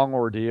 This is a long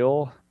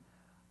ordeal.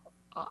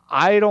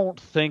 I don't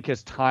think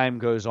as time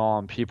goes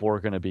on, people are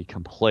going to be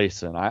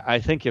complacent. I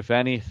think if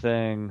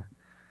anything,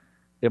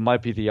 it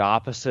might be the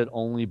opposite,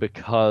 only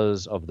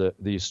because of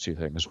these two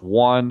things.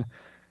 One,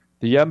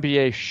 the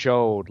NBA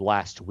showed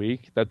last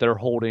week that they're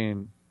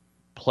holding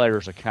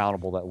players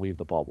accountable that leave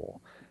the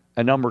bubble.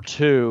 And number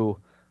two,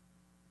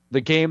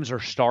 the games are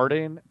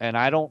starting, and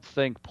I don't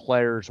think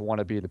players want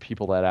to be the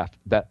people that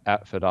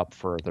F it up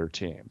for their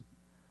team,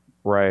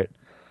 right?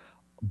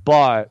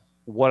 But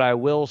what I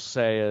will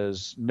say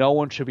is no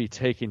one should be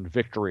taking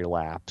victory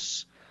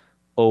laps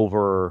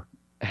over,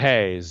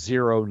 hey,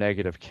 0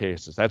 negative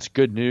cases. That's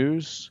good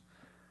news.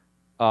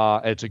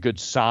 It's a good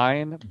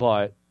sign,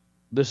 but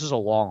this is a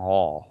long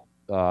haul.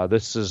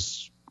 This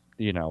is,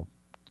 2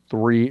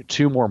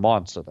 more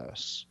months of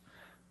this,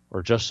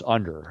 or just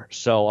under.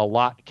 So a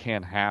lot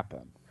can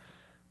happen.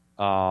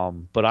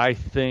 But I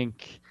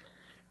think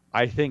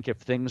if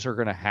things are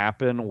going to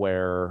happen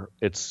where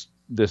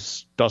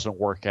this doesn't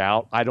work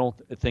out, I don't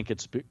think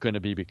it's going to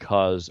be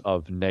because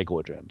of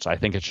negligence. I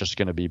think it's just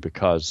going to be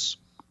because,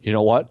 you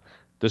know what?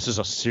 This is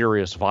a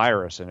serious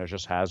virus, and it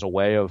just has a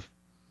way of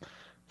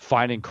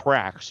finding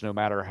cracks no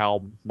matter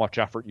how much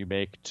effort you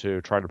make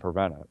to try to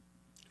prevent it.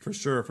 For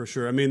sure, for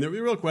sure. I mean, the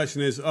real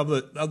question is of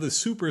the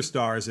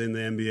superstars in the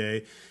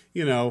NBA,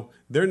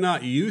 they're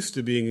not used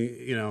to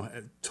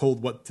being,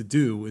 told what to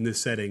do in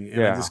this setting.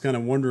 And I'm just kind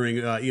of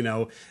wondering,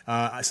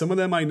 some of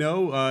them I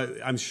know,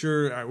 I'm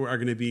sure are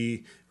going to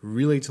be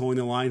really towing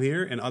the line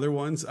here, and other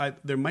ones,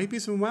 there might be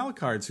some wild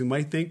cards who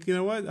might think, you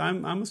know what,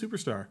 I'm a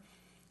superstar.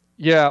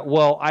 Yeah,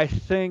 well, I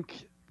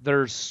think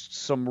there's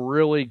some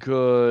really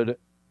good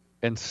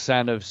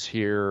incentives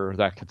here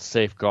that could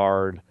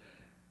safeguard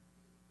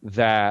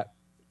that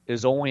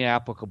is only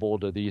applicable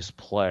to these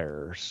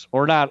players,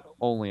 or not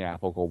only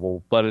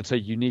applicable, but it's a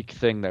unique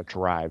thing that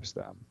drives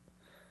them.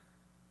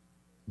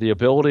 The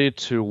ability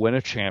to win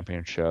a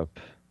championship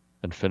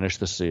and finish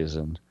the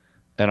season,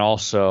 and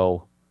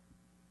also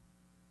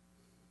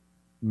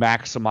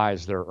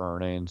maximize their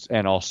earnings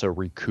and also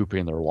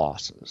recouping their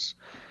losses.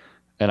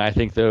 And I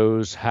think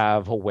those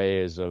have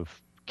ways of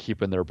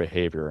keeping their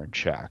behavior in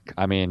check.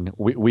 I mean,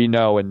 we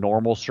know in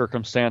normal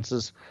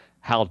circumstances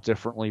how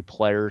differently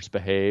players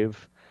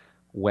behave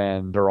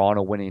when they're on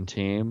a winning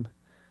team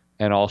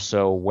and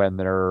also when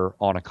they're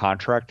on a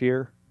contract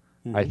year.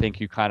 Mm-hmm. I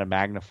think you kind of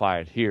magnify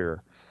it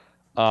here.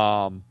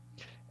 And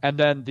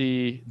then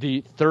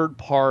the third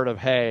part of,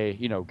 hey,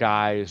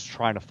 guys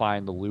trying to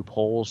find the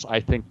loopholes,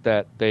 I think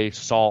that they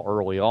saw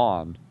early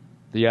on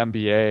the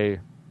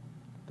NBA,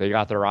 they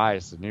got their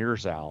eyes and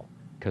ears out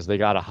because they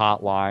got a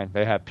hotline.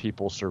 They have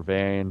people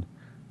surveying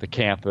the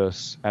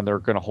campus, and they're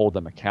going to hold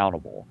them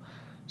accountable.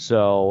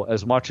 So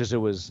as much as it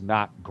was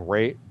not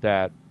great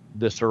that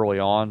this early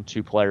on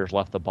 2 players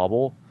left the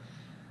bubble,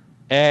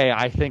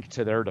 I think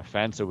to their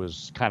defense, it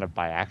was kind of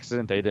by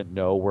accident. They didn't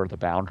know where the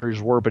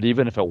boundaries were. But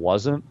even if it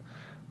wasn't,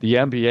 the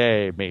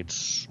NBA made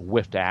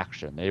swift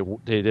action.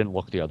 They didn't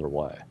look the other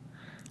way. Wow.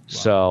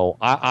 So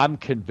I'm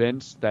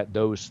convinced that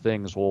those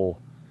things will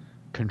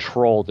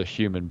control the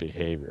human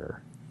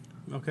behavior.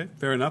 Okay,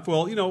 fair enough.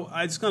 Well,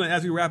 I just kind of,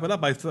 as we wrap it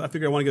up, I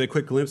figure I want to get a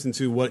quick glimpse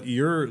into what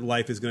your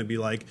life is going to be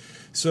like.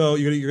 So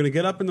you're going to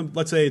get up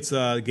let's say it's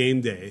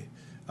game day.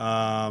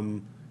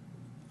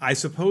 I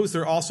suppose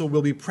there also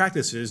will be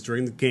practices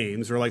during the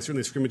games, or like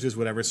certainly scrimmages,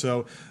 whatever.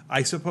 So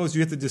I suppose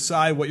you have to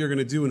decide what you're going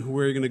to do and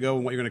where you're going to go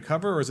and what you're going to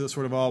cover, or is it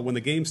sort of all when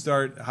the games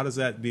start? How is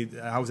that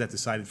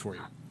decided for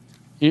you?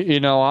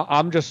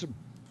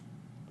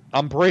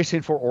 I'm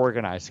bracing for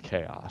organized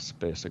chaos,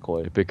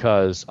 basically,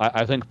 because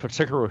I think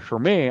particularly for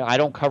me, I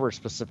don't cover a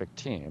specific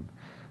team.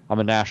 I'm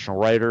a national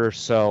writer,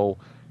 so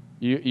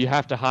you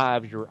have to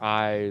have your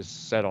eyes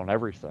set on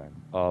everything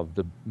of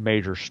the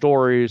major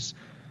stories,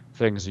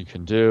 things you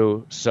can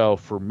do. So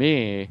for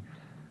me,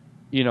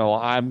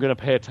 I'm going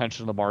to pay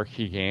attention to the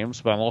marquee games,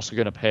 but I'm also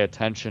going to pay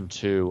attention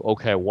to,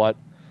 okay, what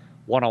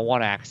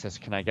one-on-one access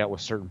can I get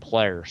with certain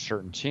players,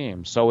 certain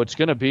teams? So it's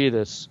going to be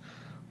this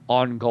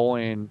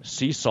ongoing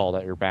seesaw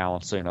that you're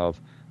balancing of,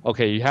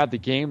 okay, you have the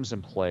games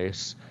in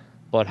place,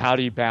 but how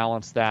do you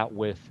balance that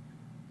with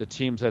the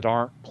teams that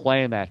aren't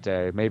playing that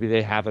day? Maybe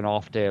they have an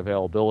off day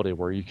availability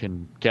where you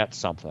can get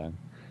something.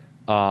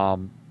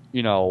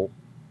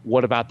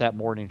 What about that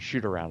morning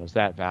shoot around? Is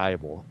that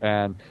valuable?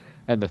 And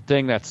the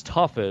thing that's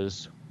tough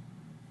is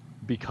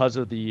because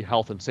of the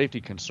health and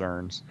safety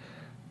concerns,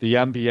 the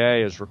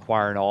NBA is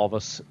requiring all of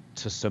us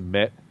to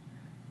submit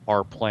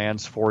our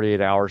plans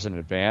 48 hours in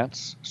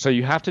advance. So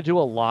you have to do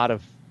a lot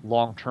of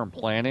long-term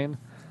planning,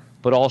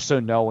 but also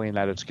knowing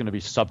that it's going to be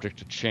subject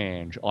to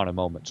change on a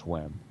moment's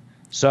whim.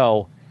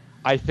 So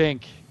I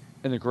think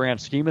in the grand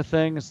scheme of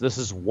things, this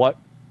is what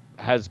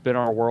has been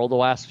our world the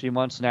last few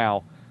months.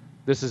 Now,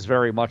 this is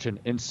very much an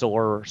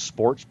insular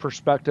sports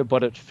perspective,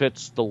 but it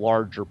fits the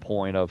larger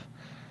point of,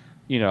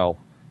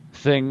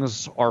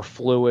 things are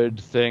fluid,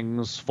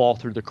 things fall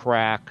through the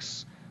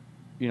cracks,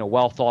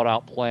 well thought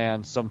out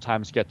plans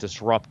sometimes get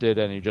disrupted,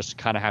 and you just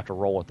kind of have to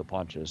roll with the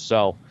punches.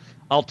 So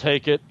I'll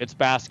take it. It's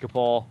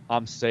basketball.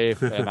 I'm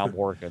safe and I'm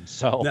working.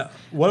 So now,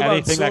 what about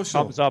anything social? that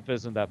comes up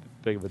isn't that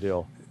big of a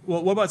deal.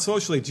 Well, what about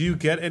socially? Do you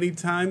get any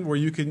time where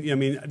you can?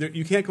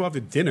 You can't go out to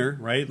dinner,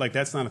 right? Like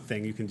that's not a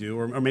thing you can do,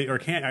 or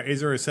can't?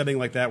 Is there a setting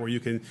like that where you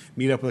can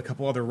meet up with a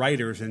couple other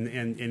writers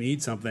and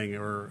eat something,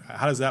 or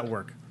how does that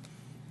work?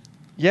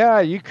 Yeah,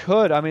 you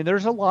could.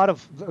 There's a lot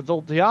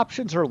of the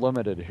options are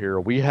limited here.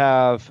 We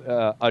have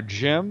a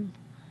gym,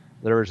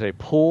 there is a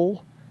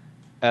pool,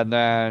 and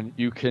then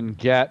you can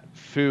get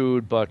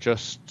food, but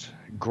just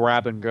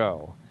grab and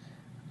go.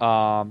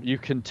 You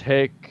can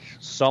take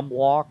some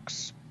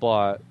walks,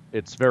 but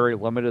it's very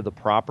limited, the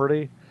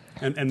property.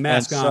 And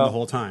mask on the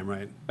whole time,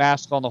 right?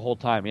 Mask on the whole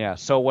time, yeah.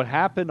 So what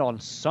happened on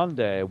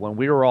Sunday when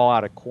we were all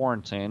out of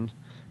quarantine,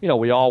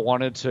 we all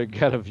wanted to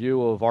get a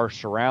view of our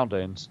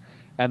surroundings.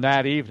 And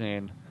that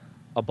evening,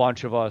 a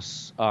bunch of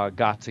us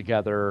got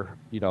together,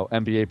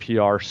 NBA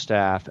PR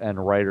staff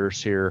and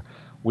writers here.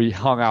 We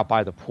hung out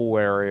by the pool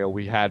area.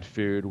 We had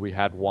food. We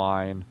had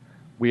wine.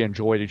 We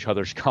enjoyed each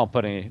other's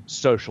company,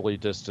 socially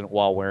distant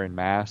while wearing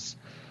masks.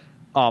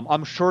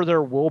 I'm sure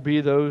there will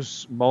be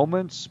those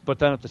moments, but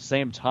then at the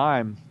same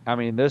time,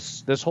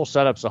 this whole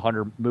setup's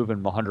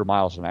moving 100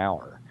 miles an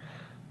hour,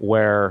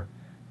 where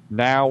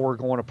now we're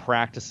going to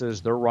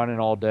practices. They're running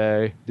all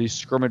day. These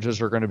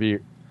scrimmages are going to be,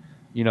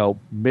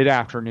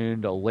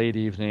 mid-afternoon to late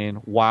evening,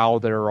 while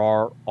there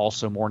are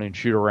also morning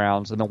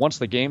shoot-arounds. And then once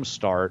the games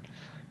start,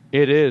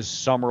 it is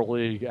Summer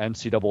League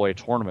NCAA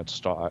tournament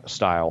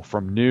style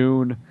from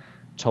noon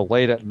to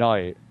late at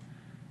night.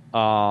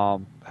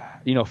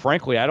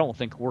 Frankly, I don't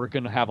think we're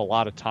going to have a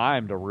lot of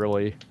time to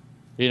really,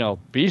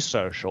 be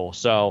social.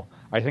 So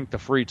I think the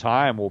free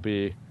time will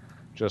be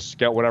just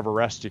get whatever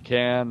rest you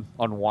can,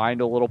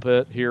 unwind a little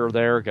bit here or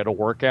there, get a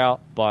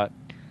workout. But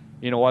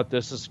you know what?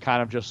 This is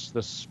kind of just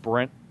the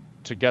sprint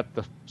to get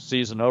the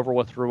season over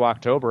with through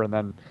October, and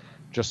then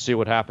just see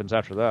what happens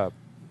after that.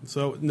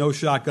 So no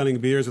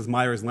shotgunning beers with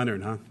Meyers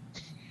Leonard,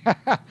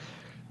 huh?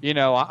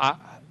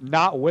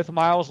 Not with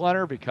Miles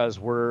Leonard, because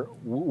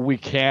we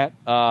can't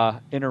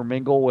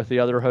intermingle with the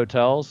other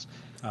hotels.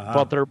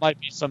 But there might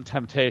be some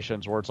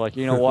temptations where it's like,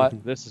 you know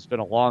what, this has been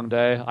a long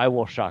day. I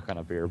will shotgun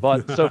a beer.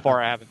 But so far,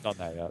 I haven't done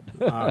that yet.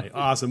 All right,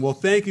 awesome. Well,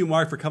 thank you,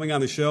 Mark, for coming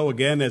on the show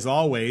again, as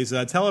always.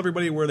 Tell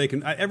everybody where they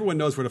can. Everyone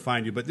knows where to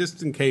find you, but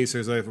just in case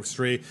there's a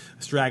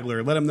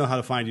straggler, let them know how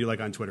to find you, like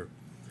on Twitter.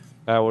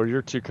 Well,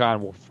 you're too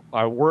kind. Well,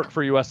 I work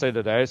for USA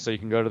Today, so you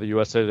can go to the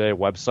USA Today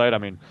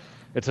website.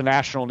 It's a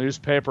national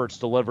newspaper. It's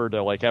delivered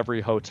to like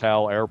every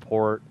hotel,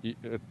 airport.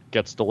 It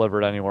gets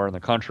delivered anywhere in the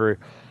country.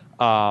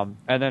 And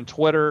then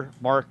Twitter,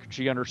 Mark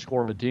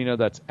G_Medina.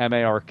 That's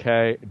MARK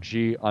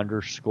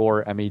G_MEDINA.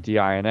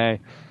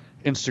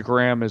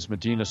 Instagram is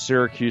Medina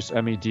Syracuse,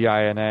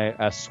 MEDINA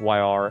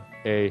SYRACUSE.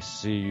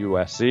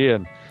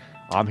 And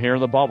I'm here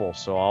in the bubble,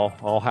 so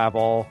I'll have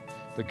all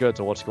the goods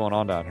of what's going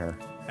on down here.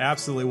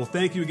 Absolutely. Well,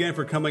 thank you again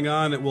for coming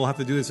on. We'll have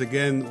to do this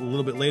again a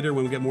little bit later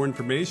when we get more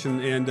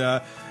information. And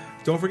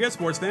don't forget,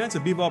 sports fans,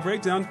 at B-Ball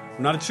Breakdown,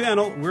 we're not a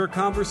channel, we're a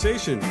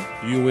conversation.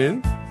 You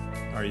in?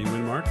 Are you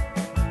in, Mark?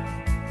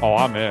 Oh,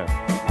 I'm in.